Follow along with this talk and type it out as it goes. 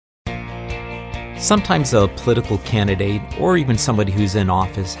Sometimes a political candidate or even somebody who's in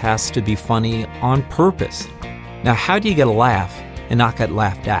office has to be funny on purpose. Now, how do you get a laugh and not get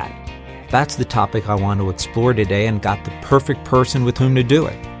laughed at? That's the topic I want to explore today and got the perfect person with whom to do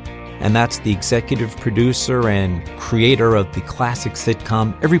it. And that's the executive producer and creator of the classic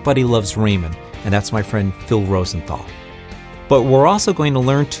sitcom Everybody Loves Raymond, and that's my friend Phil Rosenthal. But we're also going to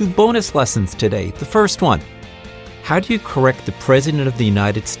learn 2 bonus lessons today. The first one, how do you correct the President of the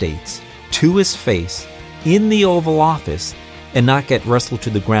United States to his face in the Oval Office and not get wrestled to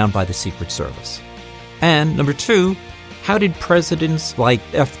the ground by the Secret Service? And number 2, how did presidents like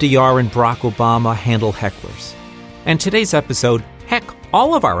FDR and Barack Obama handle hecklers? And today's episode, heck,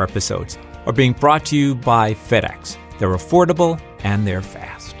 all of our episodes, are being brought to you by FedEx. They're affordable and they're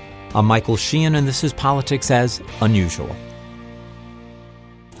fast. I'm Michael Sheehan, and this is Politics as Unusual.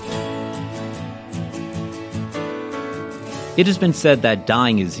 It has been said that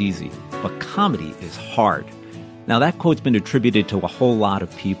dying is easy, but comedy is hard. Now, that quote's been attributed to a whole lot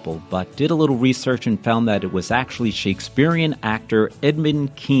of people, but did a little research and found that it was actually Shakespearean actor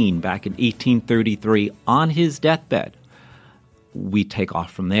Edmund Kean back in 1833 on his deathbed. We take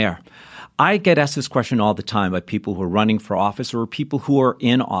off from there. I get asked this question all the time by people who are running for office or people who are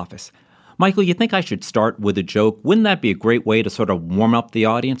in office. Michael, you think I should start with a joke? Wouldn't that be a great way to sort of warm up the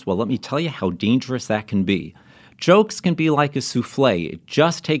audience? Well, let me tell you how dangerous that can be. Jokes can be like a souffle. It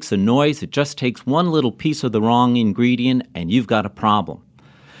just takes a noise. It just takes one little piece of the wrong ingredient, and you've got a problem.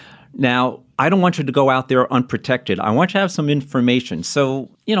 Now, I don't want you to go out there unprotected. I want you to have some information. So,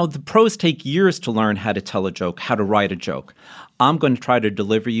 the pros take years to learn how to tell a joke, how to write a joke. I'm going to try to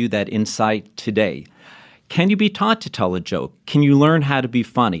deliver you that insight today. Can you be taught to tell a joke? Can you learn how to be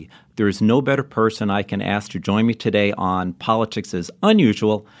funny? There is no better person I can ask to join me today on Politics as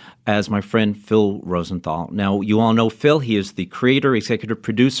Unusual as my friend Phil Rosenthal. Now, you all know Phil. He is the creator, executive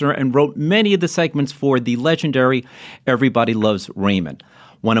producer, and wrote many of the segments for the legendary Everybody Loves Raymond.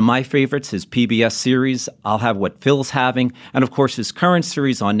 One of my favorites, his PBS series, I'll Have What Phil's Having, and of course his current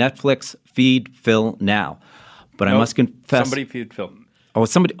series on Netflix, Feed Phil Now. But I must confess... Somebody feed Phil. Oh,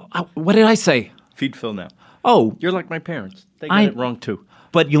 somebody... what did I say? Feed Phil Now. Oh. You're like my parents. They get it wrong too.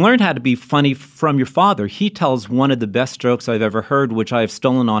 But you learned how to be funny from your father. He tells one of the best jokes I've ever heard, which I have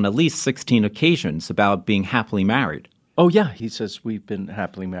stolen on at least 16 occasions, about being happily married. Oh, yeah. He says we've been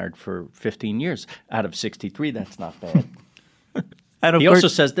happily married for 15 years. Out of 63, that's not bad. He also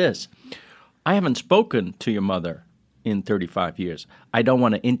says this, I haven't spoken to your mother in 35 years. I don't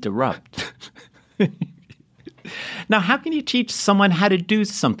want to interrupt. Now, how can you teach someone how to do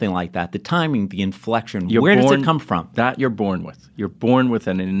something like that? The timing, the inflection, where does it come from? That you're born with. You're born with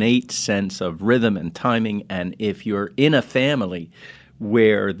an innate sense of rhythm and timing, and if you're in a family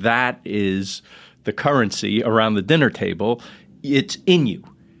where that is the currency around the dinner table, it's in you.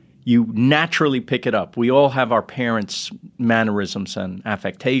 You naturally pick it up. We all have our parents' mannerisms and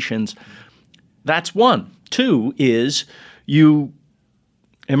affectations. That's one. 2 is you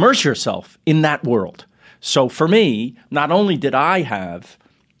immerse yourself in that world. So for me, not only did I have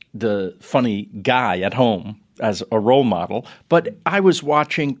the funny guy at home as a role model, but I was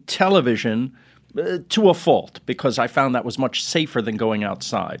watching television to a fault because I found that was much safer than going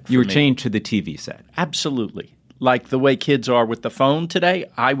outside. You were chained to the TV set. Absolutely. Like the way kids are with the phone today,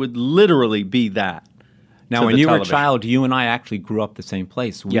 I would literally be that. Now, when you were a child, you and I actually grew up the same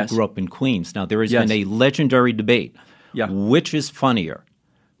place. We grew up in Queens. Now, there has been a legendary debate. Yeah. Which is funnier,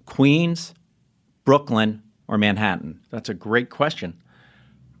 Queens, Brooklyn, or Manhattan? That's a great question.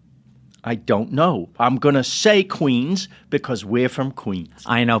 I don't know. I'm going to say Queens because we're from Queens.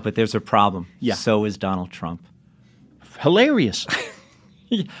 I know, but there's a problem. Yeah. So is Donald Trump. Hilarious.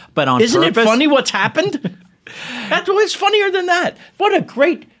 But on Isn't purpose? It funny what's happened? That's what's funnier than that. What a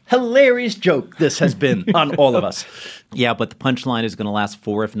great, hilarious joke this has been on all of us. Yeah, but the punchline is going to last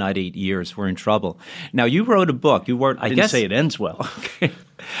 4, if not 8 years. We're in trouble. Now, you wrote a book. You wrote, I didn't say it ends well. Okay.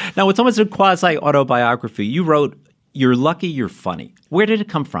 Now, it's almost a quasi-autobiography. You wrote, You're Lucky You're Funny. Where did it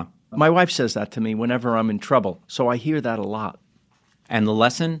come from? My wife says that to me whenever I'm in trouble, so I hear that a lot. And the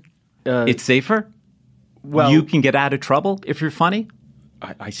lesson? It's safer? Well, you can get out of trouble if you're funny?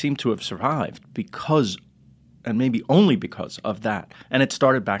 I seem to have survived because, and maybe only because of that. And it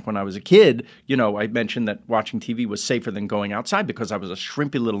started back when I was a kid. I mentioned that watching TV was safer than going outside because I was a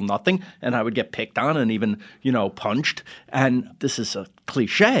shrimpy little nothing and I would get picked on and even, punched. And this is a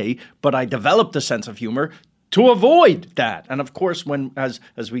cliche, but I developed a sense of humor to avoid that. And of course,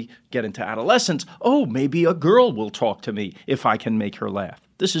 as we get into adolescence, maybe a girl will talk to me if I can make her laugh.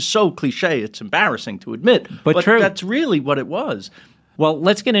 This is so cliche, it's embarrassing to admit, but true. That's really what it was. Well,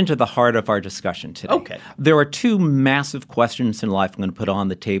 let's get into the heart of our discussion today. Okay. There are two massive questions in life I'm going to put on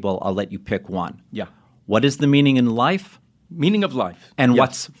the table. I'll let you pick one. Yeah. What is the meaning in life? Meaning of life. And Yes.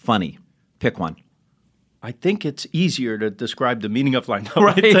 what's funny? Pick one. I think it's easier to describe the meaning of life.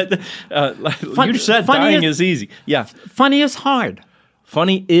 Right. You said funny dying is easy. Yeah. Funny is hard.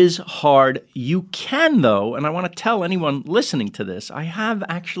 Funny is hard. You can, though, and I want to tell anyone listening to this, I have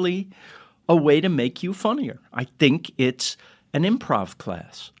actually a way to make you funnier. I think it's an improv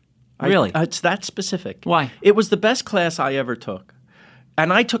class. Really? It's that specific. Why? It was the best class I ever took.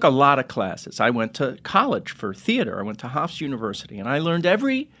 And I took a lot of classes. I went to college for theater. I went to Hofstra University, and I learned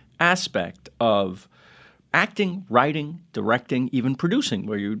every aspect of acting, writing, directing, even producing,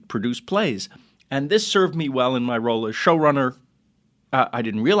 where you produce plays. And this served me well in my role as showrunner. I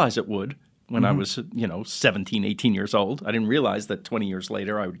didn't realize it would when I was, 17, 18 years old. I didn't realize that 20 years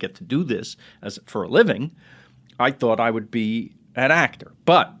later I would get to do this for a living. I thought I would be an actor.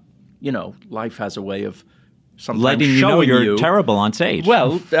 But, life has a way of sometimes Letting you know showing you're terrible on stage.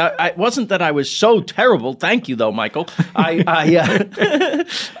 Well, it wasn't that I was so terrible. Thank you, though, Michael. I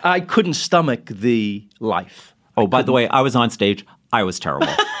couldn't stomach the life. Oh, by the way, I was on stage. I was terrible.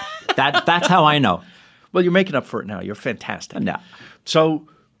 That's how I know. Well, you're making up for it now. You're fantastic. No. So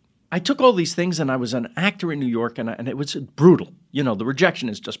I took all these things, and I was an actor in New York, and it was brutal. The rejection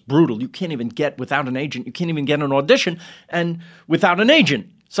is just brutal. You can't even get, without an agent, you can't even get an audition, and without an agent.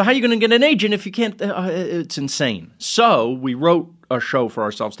 So how are you going to get an agent if you can't? It's insane. So we wrote a show for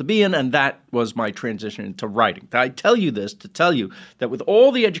ourselves to be in, and that was my transition into writing. I tell you this to tell you that with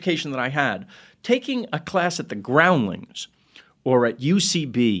all the education that I had, taking a class at the Groundlings or at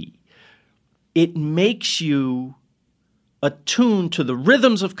UCB, it makes you attuned to the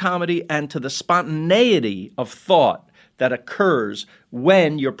rhythms of comedy and to the spontaneity of thought that occurs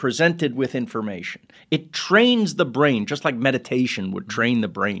when you're presented with information. It trains the brain, just like meditation would train the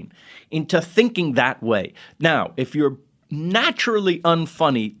brain, into thinking that way. Now, if you're naturally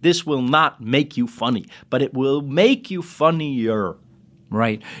unfunny, this will not make you funny, but it will make you funnier.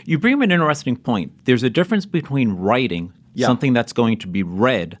 Right. You bring up an interesting point. There's a difference between writing something that's going to be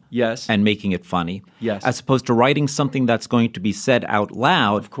read and making it funny, as opposed to writing something that's going to be said out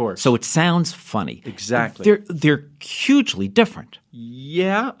loud, of course, so it sounds funny. Exactly. They're hugely different.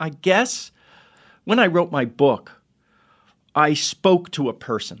 Yeah, I guess. When I wrote my book, I spoke to a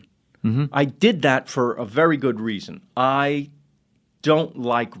person. Mm-hmm. I did that for a very good reason. I don't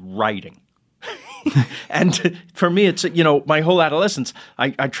like writing. And for me, it's, my whole adolescence,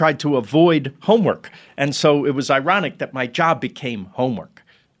 I tried to avoid homework. And so it was ironic that my job became homework,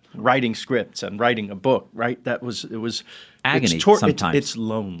 writing scripts and writing a book, right? It was agony sometimes. It's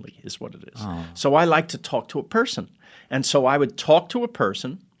lonely is what it is. Oh. So I like to talk to a person. And so I would talk to a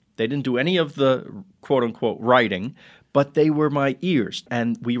person. They didn't do any of the quote unquote writing, but they were my ears,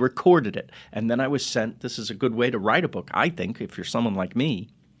 and we recorded it. And then I was sent, this is a good way to write a book, I think, if you're someone like me.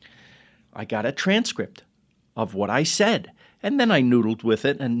 I got a transcript of what I said, and then I noodled with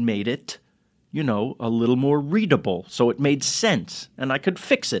it and made it, a little more readable, so it made sense, and I could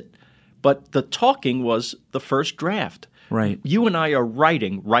fix it. But the talking was the first draft. Right. You and I are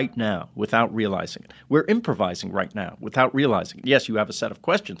writing right now without realizing it. We're improvising right now without realizing it. Yes, you have a set of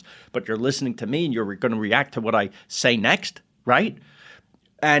questions, but you're listening to me, and you're going to react to what I say next, right?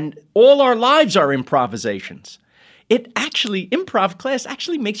 And all our lives are improvisations. Improv class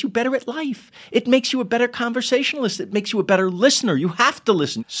actually makes you better at life. It makes you a better conversationalist. It makes you a better listener. You have to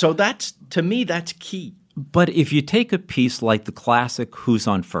listen. So to me, that's key. But if you take a piece like the classic Who's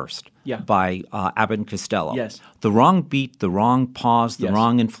on First by Abbott and Costello, the wrong beat, the wrong pause, the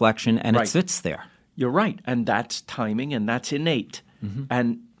wrong inflection, and it sits there. You're right. And that's timing, and that's innate.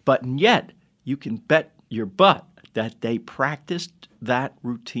 Mm-hmm. But yet, you can bet your butt that they practiced that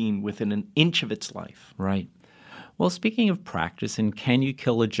routine within an inch of its life. Right. Well, speaking of practice and can you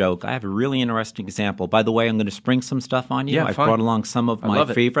kill a joke, I have a really interesting example. By the way, I'm going to spring some stuff on you. I brought along some of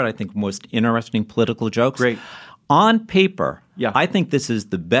my favorite, I think, most interesting political jokes. Great. On paper, I think this is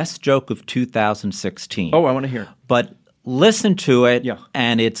the best joke of 2016. Oh, I want to hear it. But listen to it,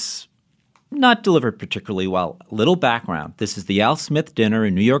 and it's not delivered particularly well. Little background. This is the Al Smith dinner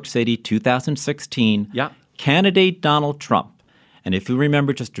in New York City, 2016. Yeah. Candidate Donald Trump. And if you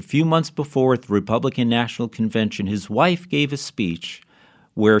remember, just a few months before at the Republican National Convention, his wife gave a speech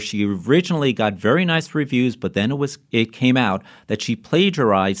where she originally got very nice reviews, but then it came out that she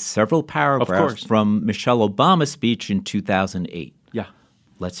plagiarized several paragraphs from Michelle Obama's speech in 2008. Yeah.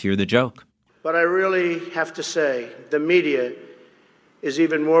 Let's hear the joke. But I really have to say, the media is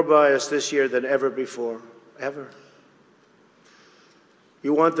even more biased this year than ever before, ever.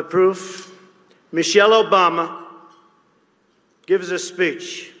 You want the proof? Michelle Obama gives a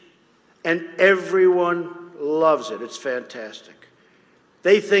speech, and everyone loves it. It's fantastic.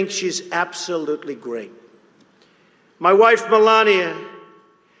 They think she's absolutely great. My wife, Melania,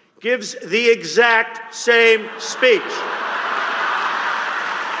 gives the exact same speech.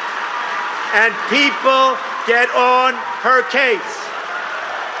 And people get on her case.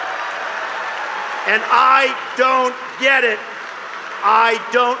 And I don't get it. I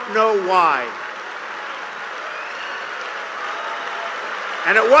don't know why.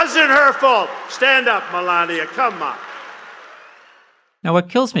 And it wasn't her fault. Stand up, Melania. Come on. Now, what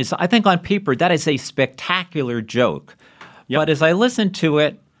kills me is I think on paper that is a spectacular joke. Yep. But as I listen to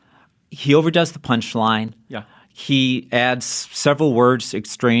it, he overdoes the punchline. Yeah. He adds several words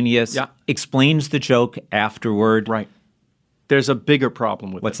extraneous, explains the joke afterward. Right. There's a bigger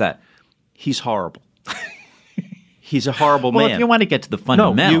problem with it. What's that? He's horrible. He's a horrible man. Well, if you want to get to the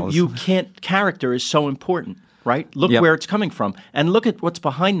fundamentals. No, you can't. Character is so important, right? Look where it's coming from. And look at what's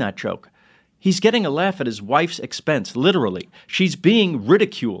behind that joke. He's getting a laugh at his wife's expense, literally. She's being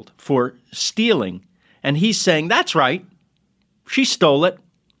ridiculed for stealing. And he's saying, that's right. She stole it.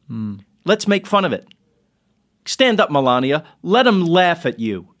 Let's make fun of it. Stand up, Melania. Let him laugh at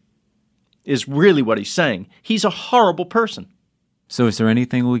you, is really what he's saying. He's a horrible person. So is there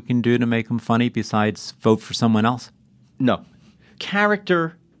anything we can do to make him funny besides vote for someone else? No.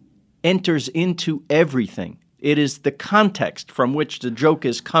 Character enters into everything. It is the context from which the joke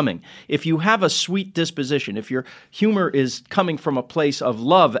is coming. If you have a sweet disposition, if your humor is coming from a place of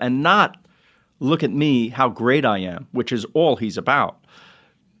love and not, look at me, how great I am, which is all he's about,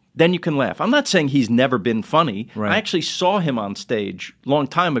 then you can laugh. I'm not saying he's never been funny. Right. I actually saw him on stage a long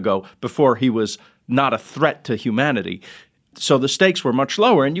time ago before he was not a threat to humanity. So the stakes were much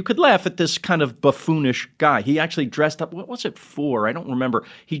lower, and you could laugh at this kind of buffoonish guy. He actually dressed up, what was it for? I don't remember.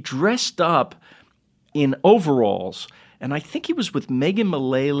 He dressed up in overalls, and I think he was with Megan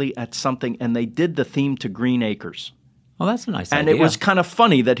Mullally at something, and they did the theme to Green Acres. Oh, that's a nice and idea. And it was kind of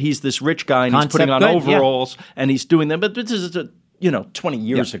funny that he's this rich guy, and Concept he's putting on good, overalls, and he's doing them. But this is 20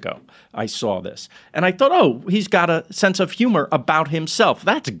 years ago, I saw this. And I thought, oh, he's got a sense of humor about himself.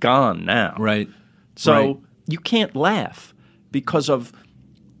 That's gone now. Right. So you can't laugh because of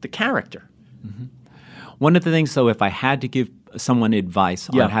the character. Mm-hmm. One of the things, though, if I had to give someone advice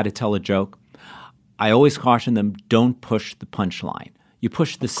on how to tell a joke, I always caution them, don't push the punchline. You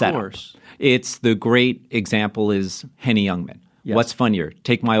push the setup. Of course. It's the great example is Henny Youngman. Yes. What's funnier?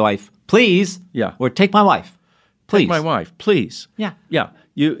 Take my wife, please. Yeah. Or take my wife. Please. Take my wife, please. Yeah. Yeah.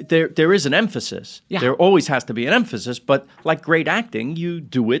 There is an emphasis. Yeah. There always has to be an emphasis, but like great acting, you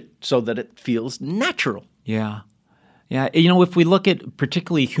do it so that it feels natural. Yeah. Yeah. If we look at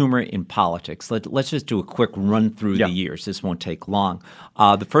particularly humor in politics, let's just do a quick run through the years. This won't take long.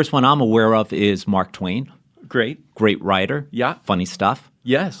 The first one I'm aware of is Mark Twain. Great writer. Yeah. Funny stuff.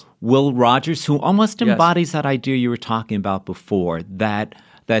 Yes. Will Rogers, who almost embodies that idea you were talking about before, that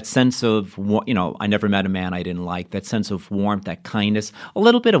sense of, I never met a man I didn't like, that sense of warmth, that kindness, a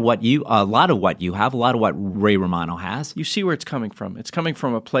lot of what you have, a lot of what Ray Romano has. You see where it's coming from. It's coming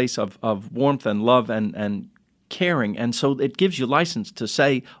from a place of warmth and love and caring, and so it gives you license to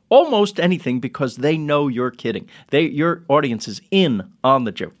say almost anything because they know you're kidding. Your audience is in on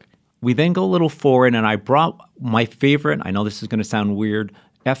the joke. We then go a little forward, and I brought my favorite, I know this is going to sound weird,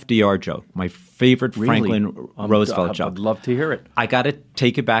 FDR joke, my favorite Franklin Roosevelt joke. I'd love to hear it. I got to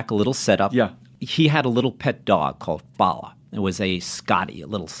take it back a little setup. Yeah. He had a little pet dog called Fala. It was a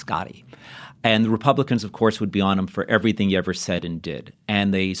little Scotty. And the Republicans, of course, would be on him for everything he ever said and did.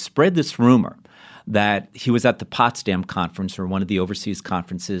 And they spread this rumor that he was at the Potsdam Conference or one of the overseas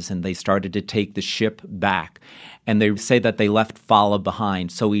conferences, and they started to take the ship back. And they say that they left Fala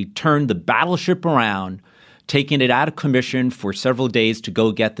behind. So he turned the battleship around, taking it out of commission for several days to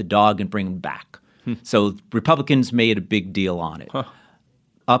go get the dog and bring him back. So Republicans made a big deal on it. Huh.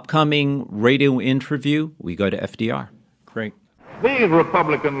 Upcoming radio interview, we go to FDR. Great. These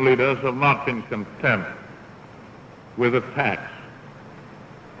Republican leaders have not been content with attacks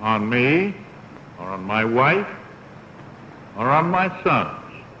on me or on my wife or on my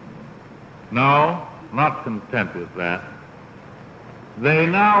sons. No, not content with that. They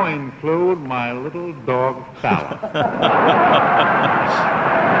now include my little dog, Fala.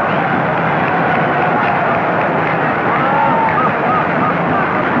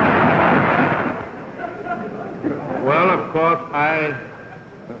 Well, of course, I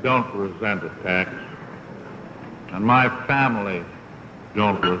don't resent attacks, and my family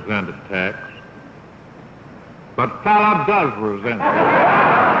don't resent attacks, but Fala does resent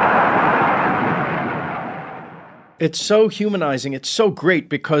it. It's so humanizing. It's so great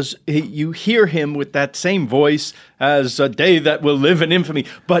because you hear him with that same voice as a day that will live in infamy,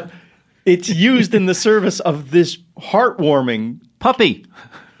 but it's used in the service of this heartwarming puppy.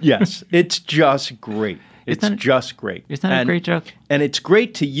 Yes, it's just great. It's just great. Isn't that a great joke? And it's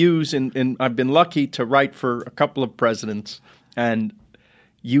great to use, and I've been lucky to write for a couple of presidents, and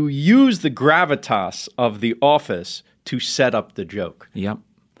you use the gravitas of The Office to set up the joke. Yep.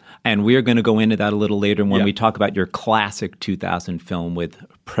 And we're going to go into that a little later when Yeah. we talk about your classic 2000 film with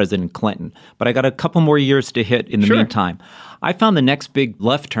President Clinton. But I got a couple more years to hit in the Sure. meantime. I found the next big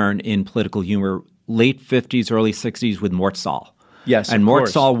left turn in political humor late 50s, early 60s with Mort Sahl. Yes, and of Mort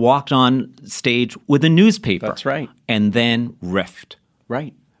course. Sahl walked on stage with a newspaper. That's right. And then riffed.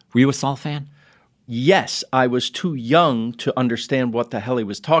 Right. Were you a Sahl fan? Yes, I was too young to understand what the hell he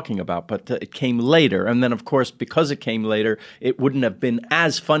was talking about, but it came later. And then, of course, because it came later, it wouldn't have been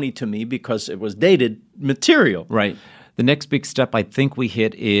as funny to me because it was dated material. Right. The next big step I think we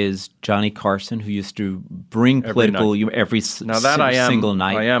hit is Johnny Carson, who used to bring political humor every single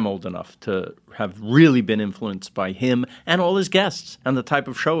night. I am old enough to have really been influenced by him and all his guests and the type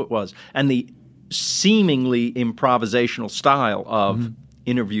of show it was and the seemingly improvisational style of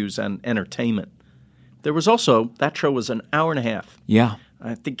interviews and entertainment. There was also, that show was an hour and a half. Yeah.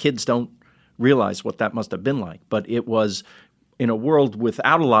 I think kids don't realize what that must have been like, but it was in a world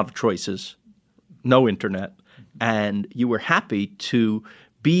without a lot of choices, no internet, and you were happy to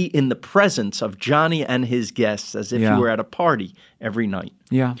be in the presence of Johnny and his guests as if Yeah. you were at a party every night.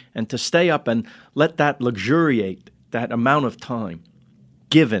 Yeah. And to stay up and let that luxuriate, that amount of time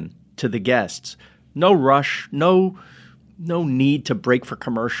given to the guests. No rush, no need to break for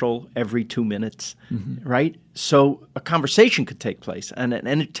commercial every 2 minutes, right? So a conversation could take place and an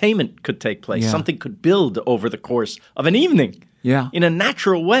entertainment could take place. Yeah. Something could build over the course of an evening in a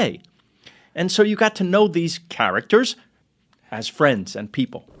natural way. And so you got to know these characters as friends and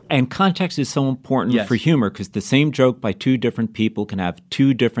people. And context is so important for humor because the same joke by two different people can have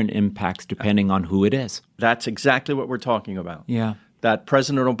two different impacts depending on who it is. That's exactly what we're talking about. Yeah. That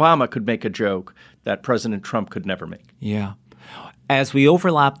President Obama could make a joke that President Trump could never make. Yeah. As we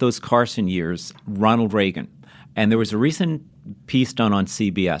overlap those Carson years, Ronald Reagan, and there was a recent piece done on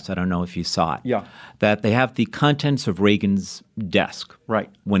CBS, I don't know if you saw it, Yeah. that they have the contents of Reagan's desk Right.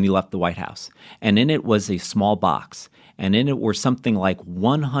 when he left the White House. And in it was a small box. And in it were something like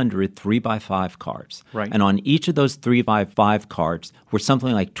 100 3x5 cards. Right. And on each of those 3x5 cards were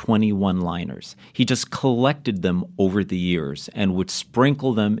something like 20 one-liners. He just collected them over the years and would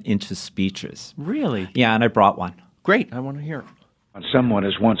sprinkle them into speeches. Really? Yeah, and I brought one. Great. I want to hear it. Someone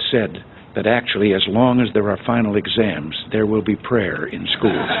has once said that actually as long as there are final exams, there will be prayer in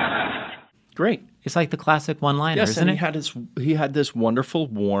schools. Great. It's like the classic one-liner, Yes, isn't and it? he had this wonderful,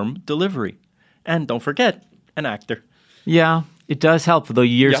 warm delivery. And don't forget, an actor. Yeah, it does help for the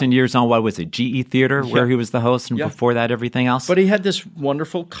years Yeah. and years on, what was it, GE Theater, where he was the host, and Yeah. before that, everything else? But he had this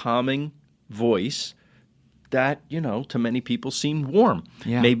wonderful, calming voice that, to many people seemed warm.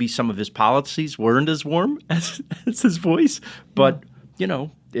 Yeah. Maybe some of his policies weren't as warm as his voice, but,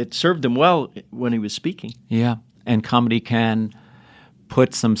 it served him well when he was speaking. Yeah, and comedy can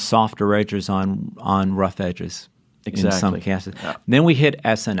put some softer edges on rough edges in some Exactly. cases. Yeah. Then we hit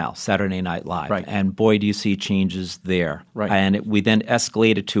SNL, Saturday Night Live, Right. and boy, do you see changes there. Right. And we then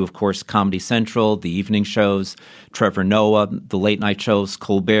escalated to, of course, Comedy Central, the evening shows, Trevor Noah, the late night shows,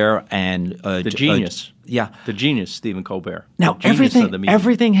 Colbert, and The genius. Yeah. The genius, Stephen Colbert. Now, The genius of the medium.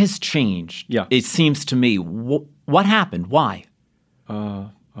 everything has changed. Yeah. It seems to me. What happened? Why?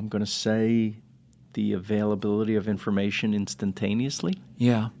 I'm going to say the availability of information instantaneously.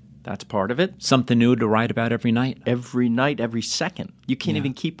 Yeah. That's part of it. Something new to write about every night. Every night, every second. You can't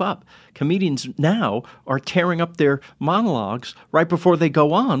even keep up. Comedians now are tearing up their monologues right before they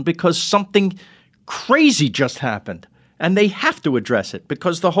go on because something crazy just happened. And they have to address it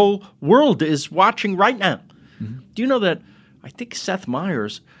because the whole world is watching right now. Do you know that I think Seth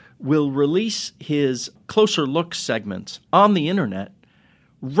Meyers will release his Closer Look segments on the internet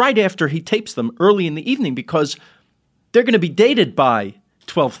right after he tapes them early in the evening because they're going to be dated by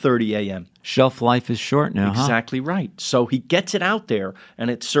 12:30 a.m. Shelf life is short now, huh? Exactly right. So he gets it out there,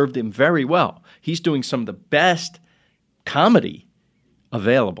 and it served him very well. He's doing some of the best comedy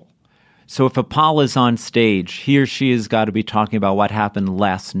available. So if a Paul is on stage, he or she has got to be talking about what happened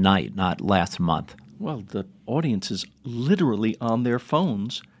last night, not last month. Well, the audience is literally on their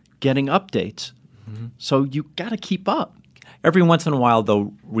phones getting updates. So you got to keep up. Every once in a while,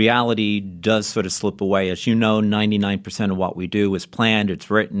 though, reality does sort of slip away. As you know, 99% of what we do is planned, it's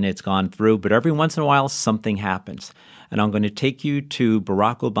written, it's gone through. But every once in a while, something happens. And I'm going to take you to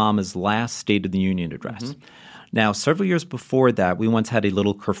Barack Obama's last State of the Union address. Now, several years before that, we once had a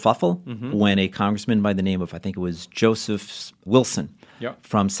little kerfuffle when a congressman by the name of, I think it was Joseph Wilson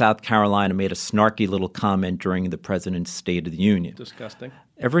from South Carolina made a snarky little comment during the president's State of the Union. Disgusting.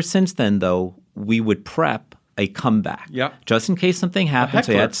 Ever since then, though, we would prep a comeback. Just in case something happened.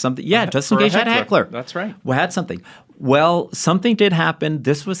 So you had something. Yeah, just in case you had a heckler. That's right. We had something. Well, something did happen.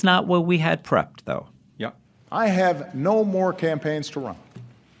 This was not what we had prepped, though. I have no more campaigns to run.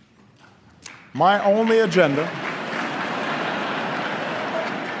 My only agenda,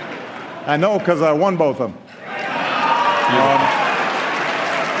 I know because I won both of them.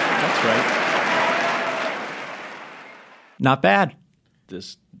 That's right. Not bad.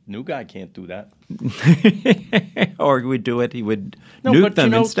 This new guy can't do that. Or he would do it. He would nuke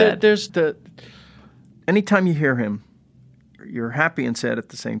them instead. There's anytime you hear him, you're happy and sad at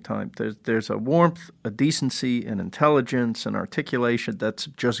the same time. There's a warmth, a decency, an intelligence, an articulation that's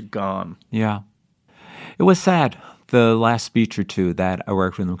just gone. Yeah. It was sad, the last speech or two that I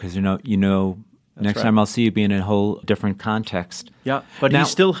worked with him, because, next time I'll see you be in a whole different context. Yeah, but he's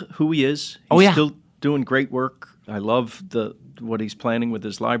still who he is. He's still doing great work. I love what he's planning with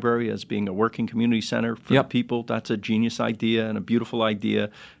his library as being a working community center for the people. That's a genius idea and a beautiful idea.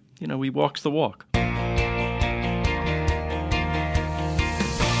 He walks the walk.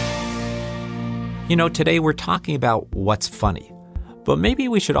 Today we're talking about what's funny, but maybe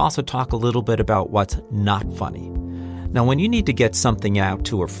we should also talk a little bit about what's not funny. Now, when you need to get something out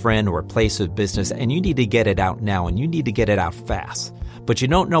to a friend or a place of business, and you need to get it out now, and you need to get it out fast, but you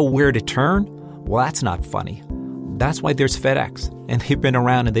don't know where to turn, well, that's not funny. That's why there's FedEx, and they've been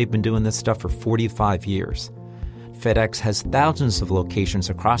around and they've been doing this stuff for 45 years. FedEx has thousands of locations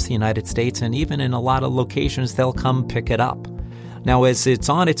across the United States, and even in a lot of locations, they'll come pick it up. Now, as it's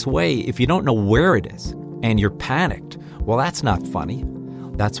on its way, if you don't know where it is and you're panicked, well, that's not funny.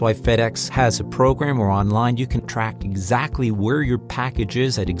 That's why FedEx has a program where online you can track exactly where your package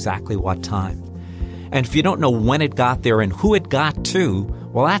is at exactly what time. And if you don't know when it got there and who it got to,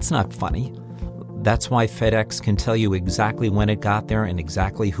 well, that's not funny. That's why FedEx can tell you exactly when it got there and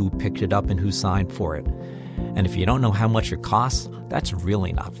exactly who picked it up and who signed for it. And if you don't know how much it costs, that's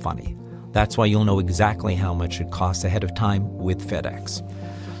really not funny. That's why you'll know exactly how much it costs ahead of time with FedEx.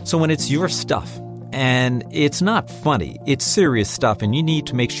 So when it's your stuff, and it's not funny, it's serious stuff, and you need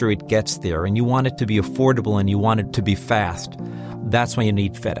to make sure it gets there, and you want it to be affordable, and you want it to be fast, that's why you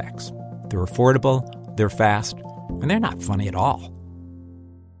need FedEx. They're affordable, they're fast, and they're not funny at all.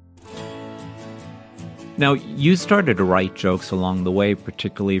 Now, you started to write jokes along the way,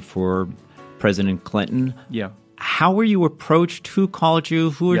 particularly for President Clinton. Yeah. How were you approached? Who called you?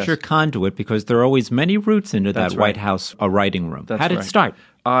 Who was your conduit? Because there are always many routes into that White House writing room. How did it start?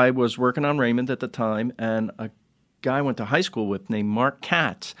 I was working on Raymond at the time, and a guy I went to high school with named Mark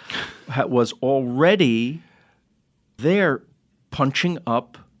Katz was already there punching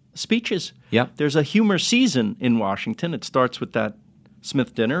up speeches. Yep. There's a humor season in Washington. It starts with that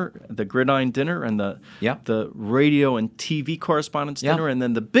Smith dinner, the Gridiron dinner, and the radio and TV correspondence dinner, and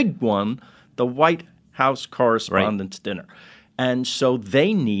then the big one, the White House Correspondents' Dinner. And so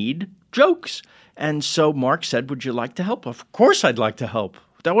they need jokes. And so Mark said, would you like to help? Of course I'd like to help.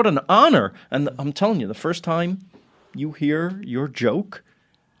 That what an honor. And I'm telling you, the first time you hear your joke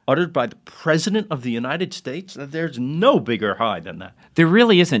uttered by the President of the United States, there's no bigger high than that. There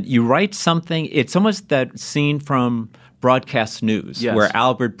really isn't. You write something, it's almost that scene from Broadcast News where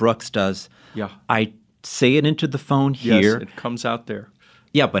Albert Brooks does. Yeah. I say it into the phone here. Yes, it comes out there.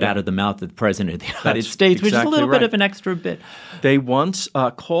 Yeah, but out of the mouth of the President of the United States, which is a little bit of an extra bit. They once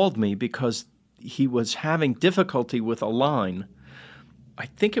called me because he was having difficulty with a line. I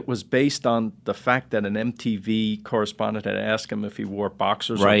think it was based on the fact that an MTV correspondent had asked him if he wore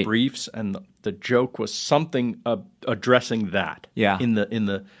boxers or briefs, and the joke was something addressing that. Yeah. In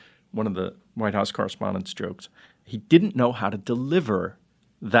the one of the White House correspondent's jokes, he didn't know how to deliver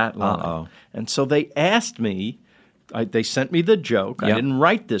that line, and so they asked me. They sent me the joke. I didn't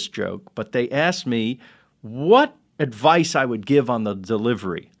write this joke, but they asked me what advice I would give on the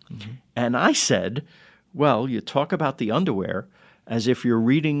delivery. Mm-hmm. And I said, well, you talk about the underwear as if you're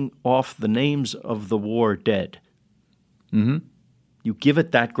reading off the names of the war dead. Mm-hmm. You give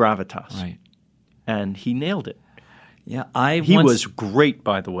it that gravitas. Right. And he nailed it. Yeah, He was great,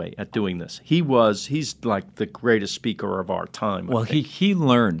 by the way, at doing this. He's like the greatest speaker of our time. Well, he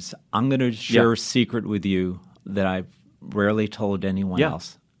learns. I'm going to share a secret with you that I've rarely told anyone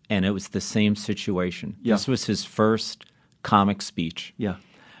else. And it was the same situation. Yeah. This was his first comic speech. Yeah.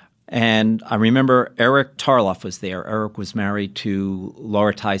 And I remember Eric Tarloff was there. Eric was married to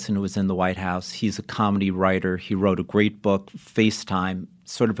Laura Tyson, who was in the White House. He's a comedy writer. He wrote a great book, FaceTime,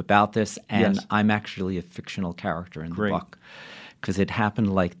 sort of about this, and Yes. I'm actually a fictional character in Great. the book. Because it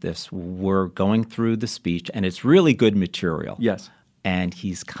happened like this. We're going through the speech, and it's really good material. Yes. And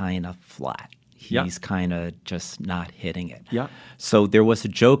he's kind of flat. Yeah. He's kind of just not hitting it. Yeah. So there was a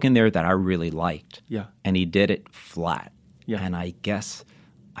joke in there that I really liked. Yeah. And he did it flat. Yeah. And I guess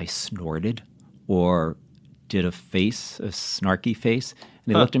I snorted or did a snarky face.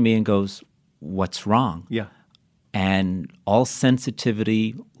 And he looked at me and goes, "What's wrong?" Yeah. And all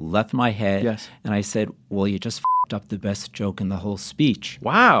sensitivity left my head. Yes. And I said, "Well, you just f***ed up the best joke in the whole speech."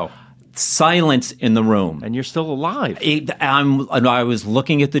 Wow. Silence in the room. And you're still alive. I was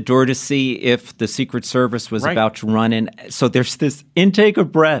looking at the door to see if the Secret Service was Right. about to run in. So there's this intake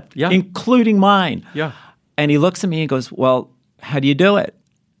of breath, Yeah. including mine. Yeah. And he looks at me and goes, "Well, how do you do it?"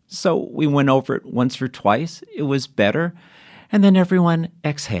 So we went over it once or twice. It was better. And then everyone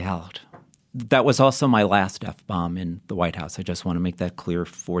exhaled. That was also my last F-bomb in the White House. I just want to make that clear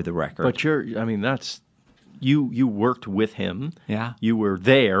for the record. But that's you worked with him. Yeah. You were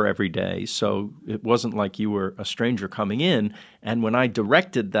there every day, so it wasn't like you were a stranger coming in. And when I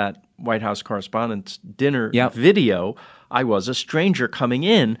directed that White House Correspondents' Dinner Yep. video, I was a stranger coming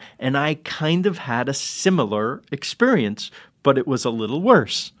in, and I kind of had a similar experience, but it was a little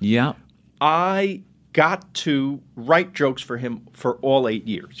worse. Yeah. I got to write jokes for him for all 8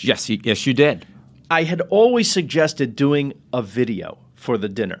 years. Yes, you did. I had always suggested doing a video for the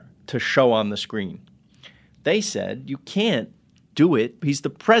dinner to show on the screen. They said, "You can't do it. He's the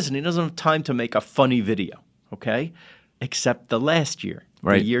president. He doesn't have time to make a funny video." Okay? Except the last year,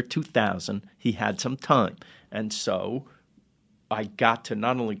 Right. the year 2000, he had some time. And so I got to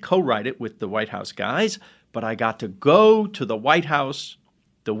not only co-write it with the White House guys, but I got to go to the White House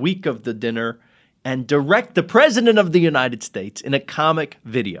the week of the dinner and direct the President of the United States in a comic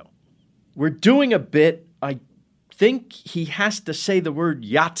video. We're doing a bit. I think he has to say the word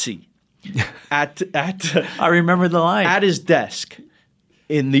Yahtzee at I remember the line. at his desk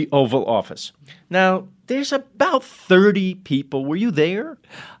in the Oval Office. Now, there's about 30 people. Were you there?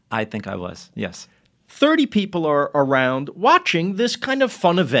 I think I was, yes. 30 people are around watching this kind of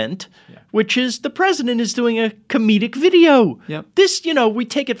fun event, which is the president is doing a comedic video. Yep. This, we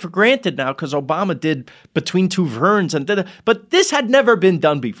take it for granted now because Obama did Between Two Ferns, but this had never been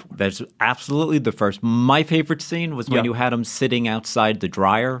done before. That's absolutely the first. My favorite scene was when Yeah. you had him sitting outside the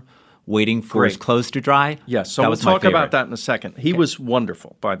dryer waiting for his Great. clothes to dry. Yes, so That we'll was my talk about favorite. that in a second. He was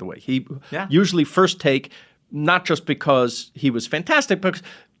wonderful, by the way. He Yeah. usually first take, not just because he was fantastic,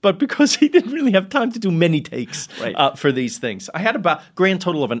 but because he didn't really have time to do many takes Right. for these things. I had about grand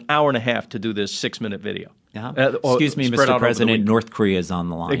total of an hour and a half to do this 6-minute video. Yeah. Or Excuse me, spread out Mr. over the President, week. North Korea is on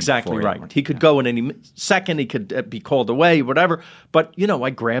the line. Exactly for you. right. He could go in any second. He could be called away, whatever. But, I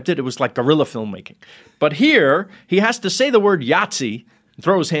grabbed it. It was like guerrilla filmmaking. But here, he has to say the word Yahtzee,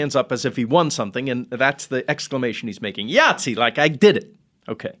 throw his hands up as if he won something, and that's the exclamation he's making. Yahtzee, like I did it.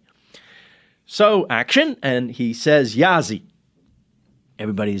 Okay. So, action, and he says Yazzie.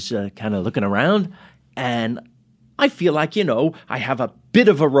 Everybody's kind of looking around, and I feel like, I have a bit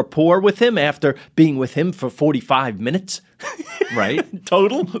of a rapport with him after being with him for 45 minutes. Right.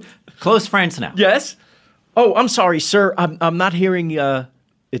 Total. Close friends now. Yes. Oh, I'm sorry, sir. I'm not hearing.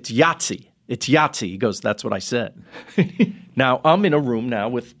 It's Yahtzee. It's Yahtzee. He goes, "That's what I said." Now I'm in a room now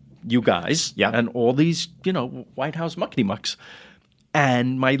with you guys, Yeah. and all these, White House muckety mucks,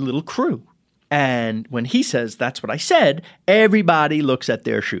 and my little crew. And when he says, "That's what I said," everybody looks at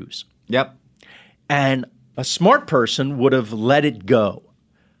their shoes. Yep. And a smart person would have let it go.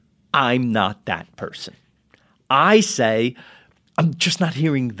 I'm not that person. I say, I'm just not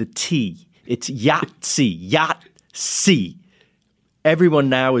hearing the T. It's Yahtzee, Yahtzee. Everyone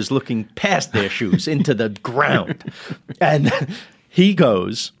now is looking past their shoes into the ground. And he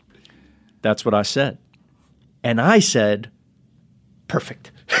goes, "That's what I said." And I said,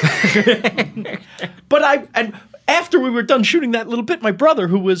 "Perfect." And after we were done shooting that little bit, my brother,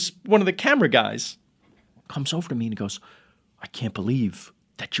 who was one of the camera guys, comes over to me and he goes, "I can't believe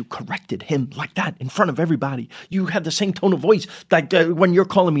that you corrected him like that in front of everybody. You had the same tone of voice like when you're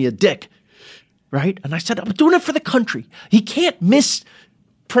calling me a dick." Right? And I said, "I'm doing it for the country. He can't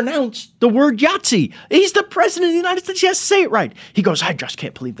mispronounce the word Yahtzee. He's the president of the United States. He has to say it right." He goes, "I just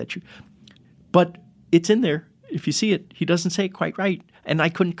can't believe that you..." But it's in there. If you see it, he doesn't say it quite right. And I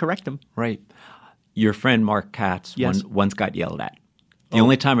couldn't correct him. Right. Your friend Mark Katz Yes. once got yelled at. The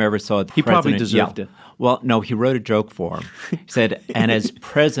only time I ever saw the He probably president deserved yell. it. Well, no, he wrote a joke for him. He said, "And as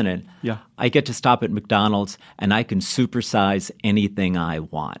president, Yeah. I get to stop at McDonald's and I can supersize anything I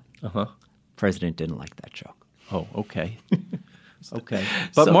want." Uh-huh. President didn't like that joke. Oh, okay. Okay.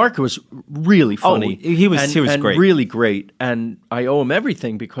 But Mark was really funny. He was and great. Really great. And I owe him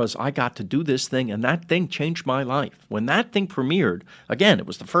everything because I got to do this thing, and that thing changed my life. When that thing premiered, again, it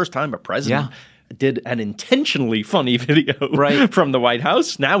was the first time a president did an intentionally funny video from the White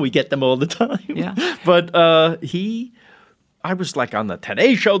House. Now we get them all the time. Yeah. But I was like on the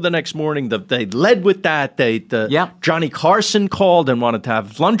Today Show the next morning. They led with that. Johnny Carson called and wanted to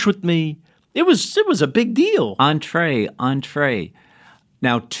have lunch with me. It was a big deal. Entree.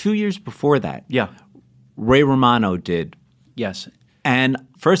 Now, 2 years before that, Ray Romano did. Yes. And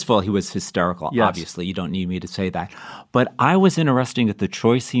first of all, he was hysterical. Yes. Obviously, you don't need me to say that. But I was interested at the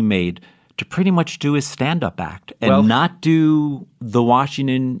choice he made to pretty much do his stand-up act and not do the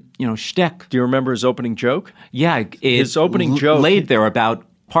Washington, shtick. Do you remember his opening joke? Yeah. His opening joke laid there about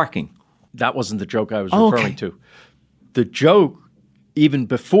parking. That wasn't the joke I was referring to. The joke, even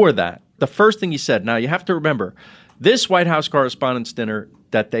before that, the first thing he said, now you have to remember, this White House Correspondents' Dinner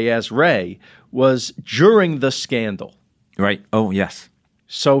that they asked Ray was during the scandal. Right. Oh, yes.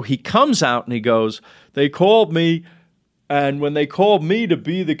 So he comes out and he goes, they called me, and when they called me to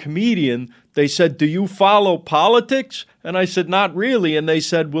be the comedian, they said, do you follow politics? And I said, not really. And they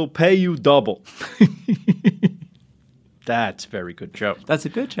said, we'll pay you double. That's a very good joke. That's a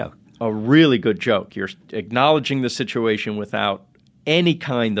good joke. A really good joke. You're acknowledging the situation without any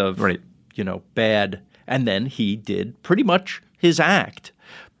kind of, bad. And then he did pretty much his act.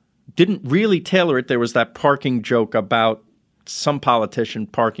 Didn't really tailor it. There was that parking joke about some politician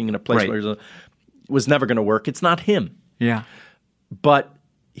parking in a place where it was never going to work. It's not him. Yeah. But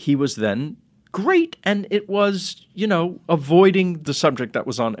he was then great, and it was, avoiding the subject that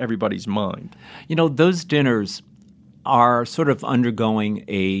was on everybody's mind. Those dinners are sort of undergoing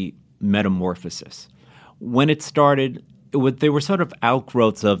a metamorphosis. When it started, they were sort of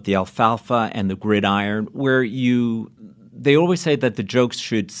outgrowths of the alfalfa and the gridiron, where they always say that the jokes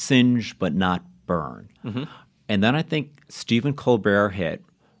should singe but not burn. Mm-hmm. And then I think Stephen Colbert hit,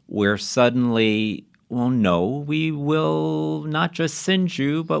 where suddenly, well, no, we will not just singe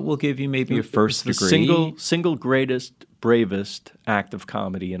you, but we'll give you maybe a first degree. The single greatest, bravest act of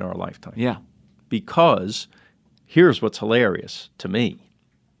comedy in our lifetime. Yeah. Because here's what's hilarious to me.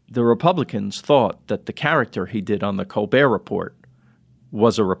 The Republicans thought that the character he did on the Colbert Report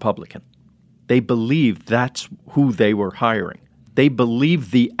was a Republican. They believed that's who they were hiring. They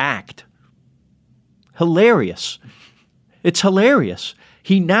believed the act. Hilarious. It's hilarious.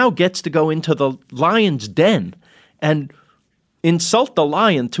 He now gets to go into the lion's den and insult the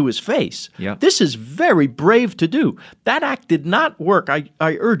lion to his face. Yeah. This is very brave to do. That act did not work. I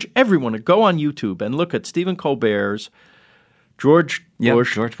urge everyone to go on YouTube and look at Stephen Colbert's George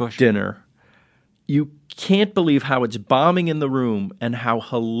Bush dinner. You can't believe how it's bombing in the room and how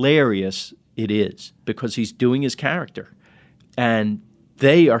hilarious it is because he's doing his character. And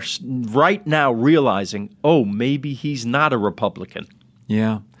they are right now realizing, maybe he's not a Republican.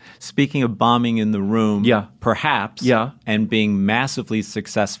 Yeah. Speaking of bombing in the room, perhaps, and being massively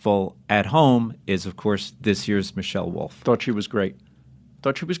successful at home is, of course, this year's Michelle Wolf. Thought she was great.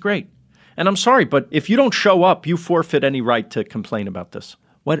 And I'm sorry, but if you don't show up, you forfeit any right to complain about this.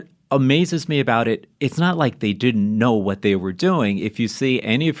 What amazes me about it, it's not like they didn't know what they were doing. If you see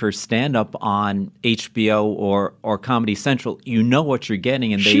any of her stand-up on HBO or Comedy Central, you know what you're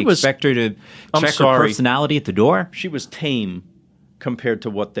getting, and they expect her to check her personality at the door. She was tame compared to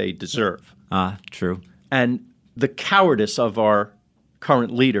what they deserve. True. And the cowardice of our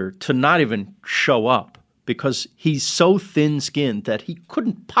current leader to not even show up because he's so thin-skinned that he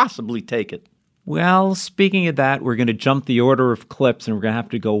couldn't possibly take it. Well, speaking of that, we're going to jump the order of clips, and we're going to have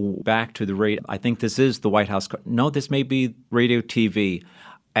to go back to the radio. I think this is the White House. No, this may be radio TV.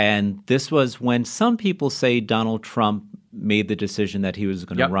 And this was when some people say Donald Trump made the decision that he was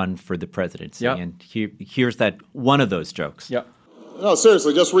going to run for the presidency. And here's that one of those jokes. Yep. No,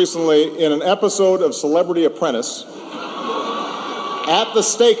 seriously, just recently in an episode of Celebrity Apprentice at the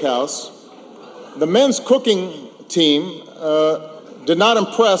steakhouse, the men's cooking team did not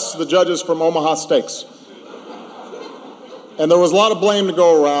impress the judges from Omaha Steaks. And there was a lot of blame to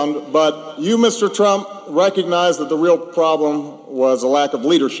go around, but you, Mr. Trump, recognized that the real problem was a lack of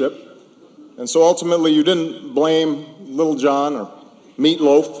leadership. And so ultimately you didn't blame Little John or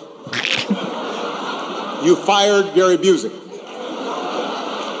Meatloaf. You fired Gary Busey.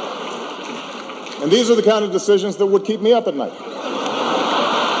 And these are the kind of decisions that would keep me up at night.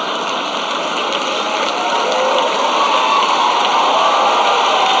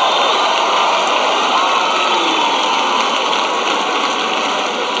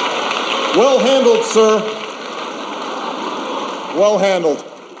 Well handled, sir. Well handled.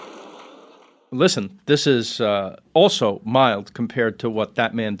 listen, this is also mild compared to what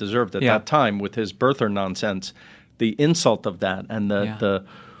that man deserved at that time with his birther nonsense. The insult of that and the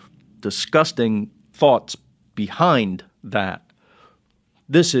disgusting thoughts behind that.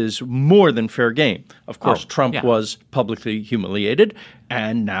 This is more than fair game. Of course, Trump was publicly humiliated,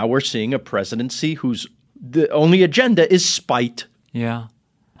 and now we're seeing a presidency whose the only agenda is spite. Yeah.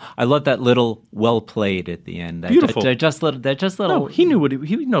 I love that little well played at the end. Beautiful. That just little. No, he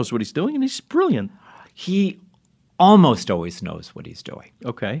knows what he's doing, and he's brilliant. He almost always knows what he's doing.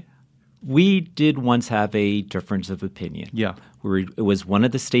 Okay. We did once have a difference of opinion. Yeah. It was one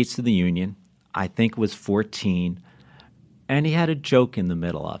of the states of the Union. I think it was 14. And he had a joke in the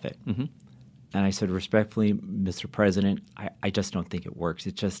middle of it. Mm-hmm. And I said, respectfully, Mr. President, I just don't think it works.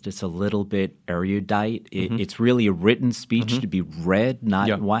 It's a little bit erudite. It's really a written speech to be read,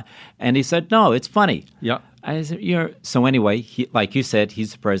 not why. And he said, no, it's funny. Yeah. I said, so anyway, like you said,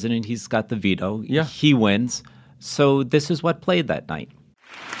 he's the president. He's got the veto. Yeah. He wins. So this is what played that night.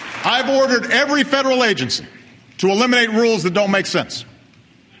 I've ordered every federal agency to eliminate rules that don't make sense.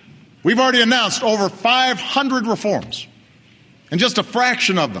 We've already announced over 500 reforms, and just a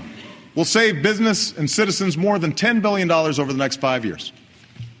fraction of them will save business and citizens more than $10 billion over the next 5 years.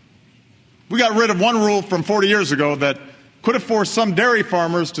 We got rid of one rule from 40 years ago that could have forced some dairy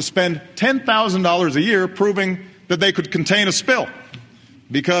farmers to spend $10,000 a year proving that they could contain a spill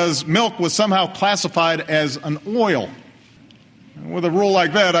because milk was somehow classified as an oil. With a rule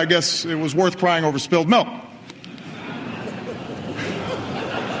like that, I guess it was worth crying over spilled milk.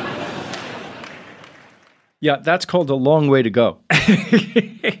 Yeah, that's called a long way to go.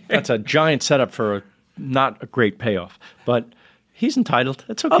 That's a giant setup for not a great payoff. But he's entitled.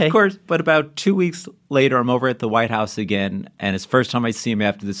 It's okay. Of course. But about 2 weeks later, I'm over at the White House again, and it's the first time I see him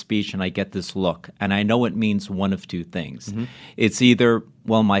after the speech, and I get this look. And I know it means one of two things. Mm-hmm. It's either,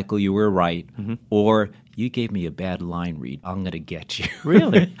 well, Michael, you were right, or you gave me a bad line read. I'm going to get you.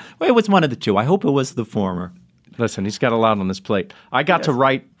 Really? Well, it was one of the two. I hope it was the former. Listen, he's got a lot on his plate. I got to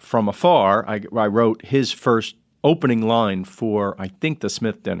write from afar. I wrote his first opening line for, I think, the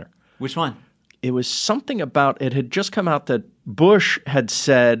Smith dinner. Which one? It was something about, it had just come out that Bush had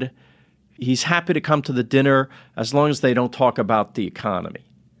said he's happy to come to the dinner as long as they don't talk about the economy.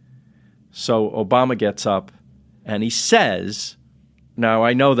 So Obama gets up and he says, now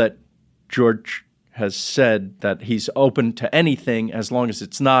I know that George has said that he's open to anything as long as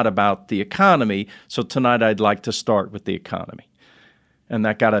it's not about the economy. So tonight I'd like to start with the economy. And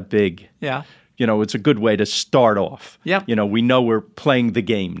that got a big, it's a good way to start off. Yep. We know we're playing the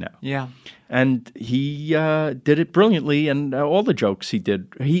game now. Yeah. And he did it brilliantly, and all the jokes he did.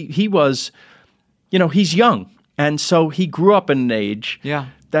 He was, he's young. And so he grew up in an age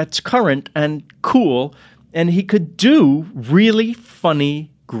that's current and cool, and he could do really funny,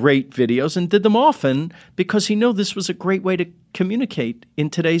 great videos and did them often because he knew this was a great way to communicate in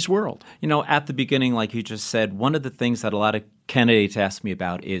today's world. At the beginning, like you just said, one of the things that a lot of candidates ask me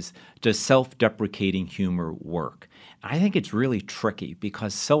about is, does self-deprecating humor work? I think it's really tricky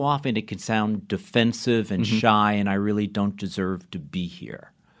because so often it can sound defensive and shy, and I really don't deserve to be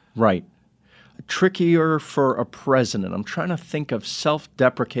here. Right. Trickier for a president. I'm trying to think of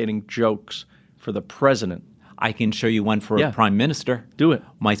self-deprecating jokes for the president. I can show you one for a prime minister. Do it.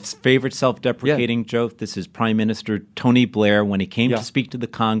 My favorite self-deprecating joke, this is Prime Minister Tony Blair when he came to speak to the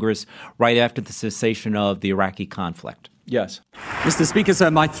Congress right after the cessation of the Iraqi conflict. Yes. Mr. Speaker,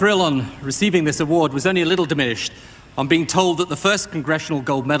 sir, my thrill on receiving this award was only a little diminished on being told that the first Congressional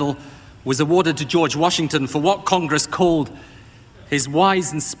Gold Medal was awarded to George Washington for what Congress called his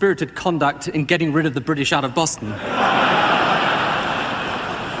wise and spirited conduct in getting rid of the British out of Boston.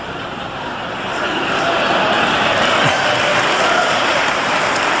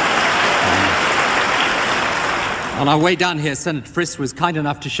 On our way down here, Senator Frist was kind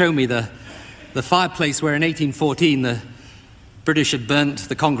enough to show me the fireplace where in 1814 the British had burnt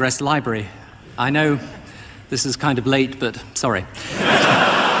the Congress Library. I know this is kind of late, but sorry.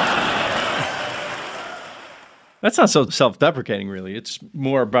 That's not so self-deprecating, really. It's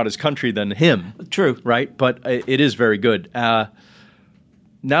more about his country than him. True. Right? But it is very good. Now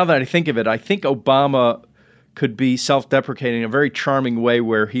that I think of it, I think Obama could be self-deprecating in a very charming way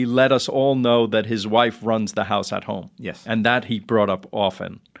where he let us all know that his wife runs the house at home. Yes. And that he brought up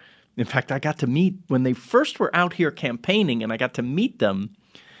often. In fact, I got to meet, when they first were out here campaigning and I got to meet them,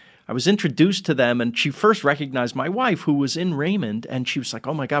 I was introduced to them, and she first recognized my wife, who was in Raymond, and she was like,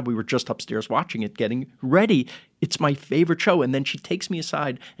 oh my God, we were just upstairs watching it, getting ready. It's my favorite show. And then she takes me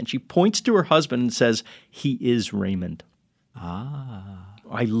aside, and she points to her husband and says, he is Raymond. Ah.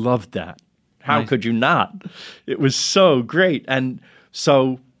 I loved that. How could you not? It was so great. And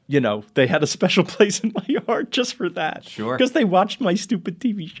so, they had a special place in my heart just for that. Sure. Because they watched my stupid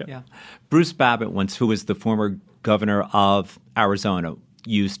TV show. Yeah. Bruce Babbitt once, who was the former governor of Arizona,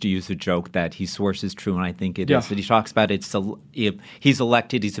 used to use a joke that he sources true, and I think it is, that he talks about he's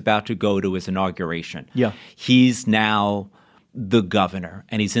elected, he's about to go to his inauguration. Yeah. He's now the governor,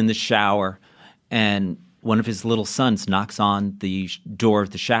 and he's in the shower, and one of his little sons knocks on the door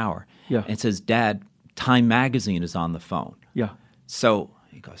of the shower and says, "Dad, Time Magazine is on the phone." Yeah. So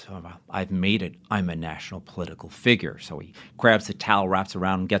he goes, "Oh, I've made it. I'm a national political figure." So he grabs the towel, wraps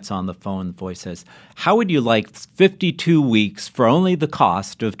around, and gets on the phone. The voice says, "How would you like 52 weeks for only the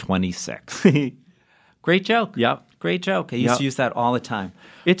cost of 26? Great joke. Yeah. Great joke. I used to use that all the time.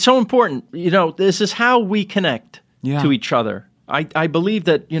 It's so important. This is how we connect to each other. I believe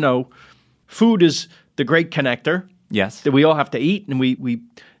that, food is the great connector. Yes. That we all have to eat, and we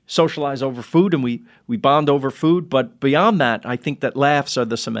socialize over food, and we bond over food. But beyond that, I think that laughs are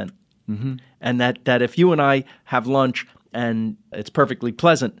the cement. Mm-hmm. And that if you and I have lunch and it's perfectly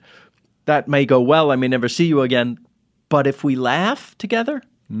pleasant, that may go well. I may never see you again. But if we laugh together,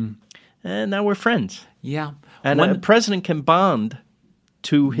 and now we're friends. Yeah. And a president can bond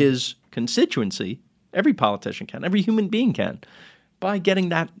to his constituency. Every politician can. Every human being can. By getting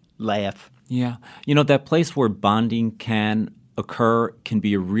that laugh. Yeah. That place where bonding can occur can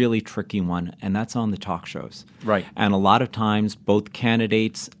be a really tricky one, and that's on the talk shows. Right. And a lot of times, both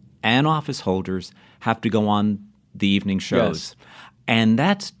candidates and office holders have to go on the evening shows. Yes. And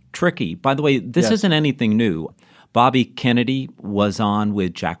that's tricky. By the way, this isn't anything new. Bobby Kennedy was on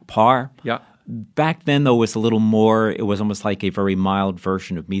with Jack Parr. Yeah. Back then, though, it was a little more, it was almost like a very mild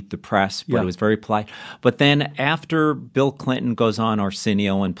version of Meet the Press, but it was very polite. But then after Bill Clinton goes on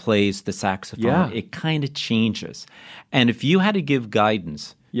Arsenio and plays the saxophone, it kind of changes. And if you had to give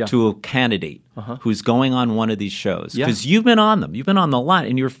guidance to a candidate who's going on one of these shows, because you've been on them, you've been on the lot,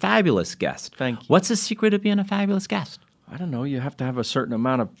 and you're a fabulous guest. Thank you. What's the secret of being a fabulous guest? I don't know. You have to have a certain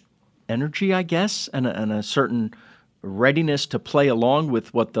amount of energy, I guess, and a certain readiness to play along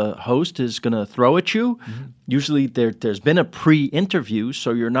with what the host is going to throw at you. Mm-hmm. Usually there's been a pre-interview,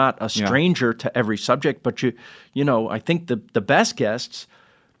 so you're not a stranger to every subject, but I think the best guests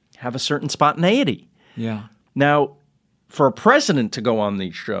have a certain spontaneity. Yeah. Now, for a president to go on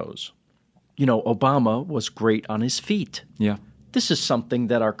these shows, Obama was great on his feet. Yeah. This is something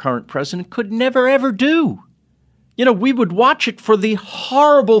that our current president could never, ever do. We would watch it for the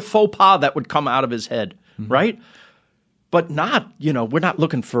horrible faux pas that would come out of his head, right? But not, we're not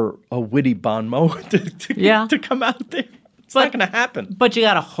looking for a witty bon mot to come out there. It's not going to happen. But you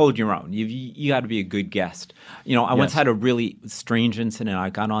got to hold your own. You got to be a good guest. I once had a really strange incident. I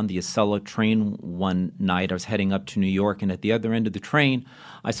got on the Acela train one night. I was heading up to New York, and at the other end of the train,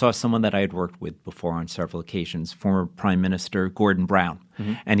 I saw someone that I had worked with before on several occasions, former Prime Minister Gordon Brown.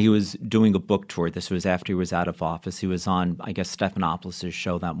 Mm-hmm. And he was doing a book tour. This was after he was out of office. He was on, I guess, Stephanopoulos'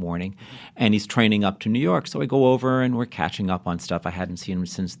 show that morning. And he's training up to New York. So I go over, and we're catching up on stuff. I hadn't seen him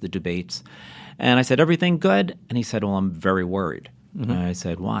since the debates. And I said, "Everything good?" And he said, "Well, I'm very worried." Mm-hmm. And I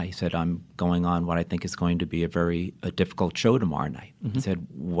said, "Why?" He said, "I'm going on what I think is going to be a difficult show tomorrow night." Mm-hmm. He said,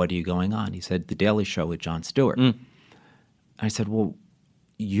 "What are you going on?" He said, "The Daily Show with Jon Stewart." I said, "Well,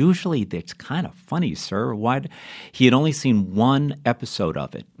 usually it's kind of funny, sir. Why?" He had only seen one episode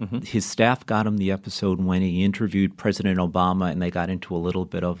of it. Mm-hmm. His staff got him the episode when he interviewed President Obama, and they got into a little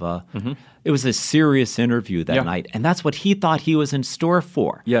bit of a it was a serious interview that night. And that's what he thought he was in store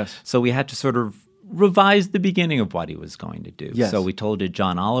for. Yes. So we had to sort of revise the beginning of what he was going to do. Yes. So we told a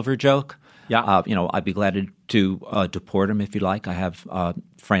John Oliver joke. Yeah. I'd be glad to deport him if you like. I have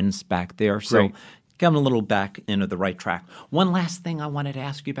friends back there. So Great. get him a little back into the right track. One last thing I wanted to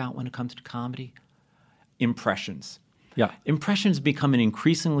ask you about when it comes to comedy, impressions. Yeah. Impressions become an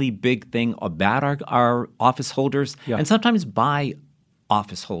increasingly big thing about our office holders and sometimes by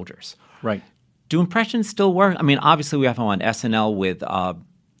office holders. Right. Do impressions still work? I mean, obviously we have them on SNL with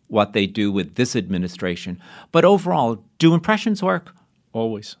what they do with this administration. But overall, do impressions work?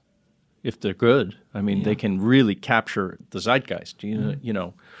 Always. If they're good. I mean, they can really capture the zeitgeist.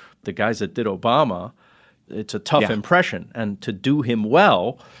 The guys that did Obama, it's a tough impression. And to do him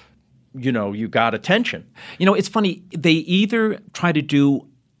well, you got attention. It's funny. They either try to do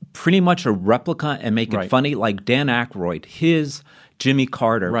pretty much a replica and make it funny, like Dan Aykroyd. His Jimmy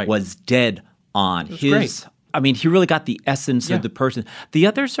Carter was dead on. Great. I mean, he really got the essence of the person. The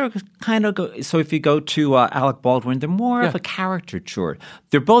others are kind of so if you go to Alec Baldwin, they're more of a caricature.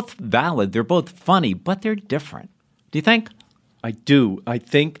 They're both valid. They're both funny, but they're different. Do you think? I do. I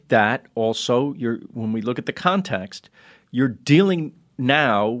think that also when we look at the context, you're dealing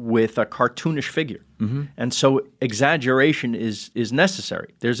now with a cartoonish figure. And so exaggeration is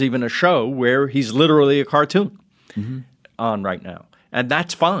necessary. There's even a show where he's literally a cartoon on right now, and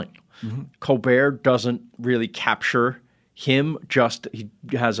that's fine. Colbert doesn't really capture him, just he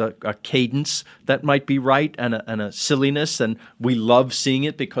has a cadence that might be right and a silliness, and we love seeing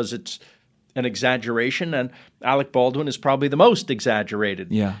it because it's an exaggeration, and Alec Baldwin is probably the most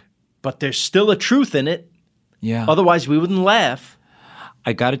exaggerated. Yeah. But there's still a truth in it. Yeah. Otherwise, we wouldn't laugh.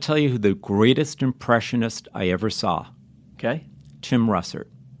 I got to tell you who the greatest impressionist I ever saw. Okay. Tim Russert.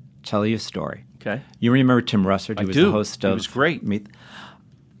 Tell you a story. Okay. You remember Tim Russert? He was the host of... He was great.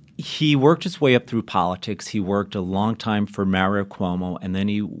 He worked his way up through politics. He worked a long time for Mario Cuomo, and then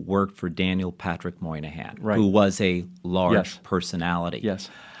he worked for Daniel Patrick Moynihan, who was a large personality. Yes.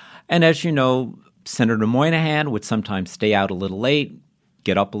 And as you know, Senator Moynihan would sometimes stay out a little late,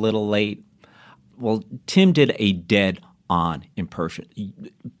 get up a little late. Well, Tim did a dead-on impression.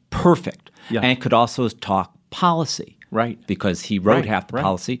 Perfect. Yeah. And could also talk policy. Right. Because he wrote half the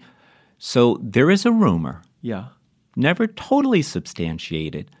policy. So there is a rumor, never totally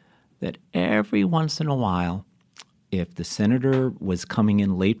substantiated, that every once in a while, if the senator was coming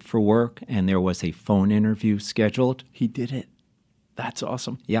in late for work and there was a phone interview scheduled, he did it. That's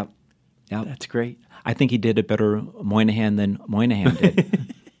awesome. Yep. That's great. I think he did it better Moynihan than Moynihan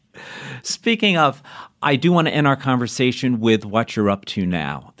did. Speaking of, I do want to end our conversation with what you're up to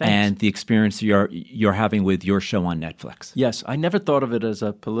now and the experience you're having with your show on Netflix. Yes, I never thought of it as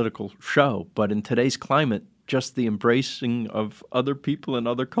a political show, but in today's climate, just the embracing of other people and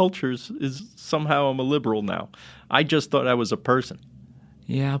other cultures is somehow I'm a liberal now. I just thought I was a person.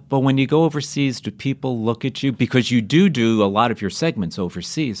 Yeah, but when you go overseas, do people look at you? Because you do a lot of your segments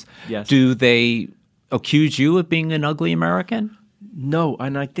overseas. Yes. Do they accuse you of being an ugly American? No,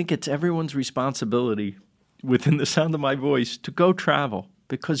 and I think it's everyone's responsibility within the sound of my voice to go travel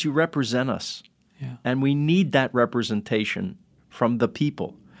because you represent us. Yeah. And we need that representation from the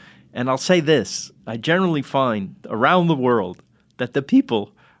people. And I'll say this, I generally find around the world that the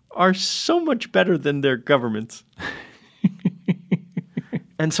people are so much better than their governments.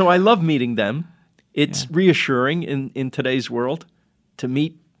 And so I love meeting them. It's reassuring in today's world to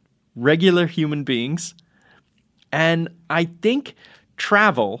meet regular human beings. And I think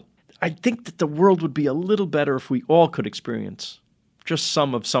I think that the world would be a little better if we all could experience just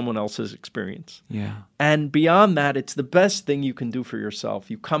some of someone else's experience. Yeah. And beyond that, it's the best thing you can do for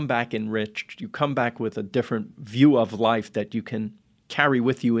yourself. You come back enriched. You come back with a different view of life that you can carry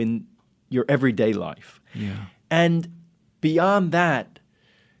with you in your everyday life. Yeah. And beyond that,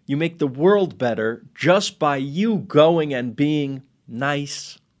 you make the world better just by you going and being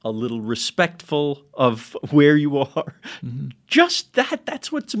nice, a little respectful of where you are. Mm-hmm. Just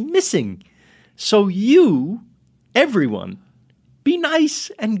that's what's missing. So everyone, be nice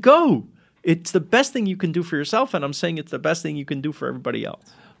and go. It's the best thing you can do for yourself, and I'm saying it's the best thing you can do for everybody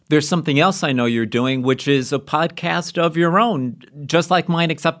else. There's something else I know you're doing, which is a podcast of your own, just like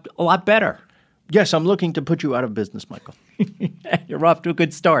mine, except a lot better. Yes, I'm looking to put you out of business, Michael. You're off to a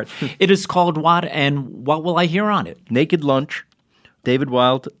good start. It is called what, and what will I hear on it? Naked Lunch. David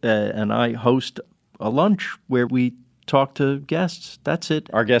Wild and I host a lunch where we talk to guests. That's it.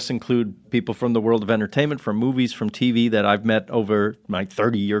 Our guests include people from the world of entertainment, from movies, from TV that I've met over my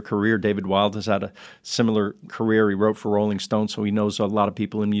 30-year career. David Wild has had a similar career. He wrote for Rolling Stone, so he knows a lot of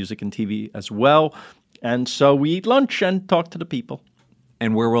people in music and TV as well. And so we eat lunch and talk to the people.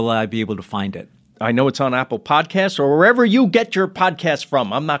 And where will I be able to find it? I know it's on Apple Podcasts or wherever you get your podcasts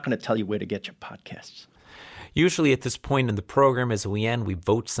from. I'm not going to tell you where to get your podcasts. Usually at this point in the program, as we end, we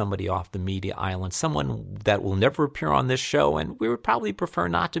vote somebody off the media island, someone that will never appear on this show, and we would probably prefer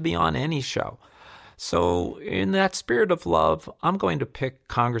not to be on any show. So in that spirit of love, I'm going to pick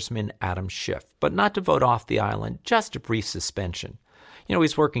Congressman Adam Schiff, but not to vote off the island, just a brief suspension. You know,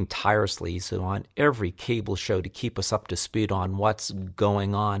 he's working tirelessly on every cable show to keep us up to speed on what's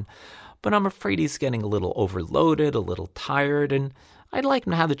going on, but I'm afraid he's getting a little overloaded, a little tired, and I'd like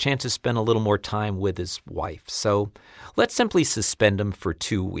him to have the chance to spend a little more time with his wife. So let's simply suspend him for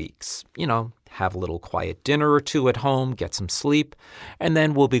 2 weeks. You know, have a little quiet dinner or two at home, get some sleep, and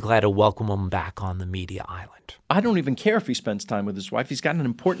then we'll be glad to welcome him back on the media island. I don't even care if he spends time with his wife. He's got an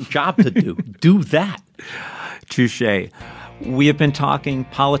important job to do. Do that. Touché. We have been talking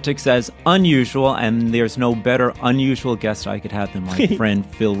politics as unusual, and there's no better unusual guest I could have than my friend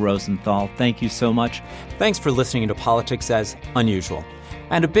Phil Rosenthal. Thank you so much. Thanks for listening to Politics as Unusual.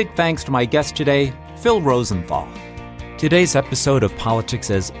 And a big thanks to my guest today, Phil Rosenthal. Today's episode of Politics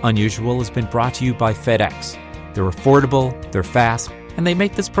as Unusual has been brought to you by FedEx. They're affordable, they're fast, and they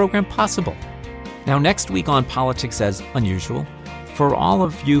make this program possible. Now, next week on Politics as Unusual, for all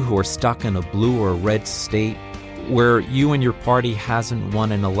of you who are stuck in a blue or red state where you and your party hasn't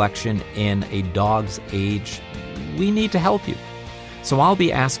won an election in a dog's age, we need to help you. So I'll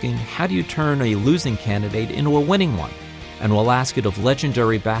be asking, how do you turn a losing candidate into a winning one? And we'll ask it of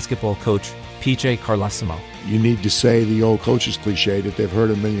legendary basketball coach P.J. Carlesimo. You need to say the old coach's cliche that they've heard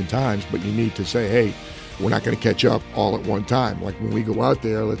a million times, but you need to say, hey, we're not going to catch up all at one time. Like when we go out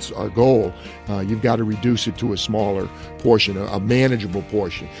there, that's our goal. You've got to reduce it to a smaller portion, a manageable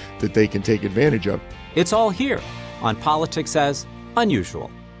portion that they can take advantage of. It's all here on Politics as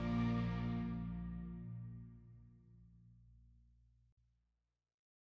Unusual.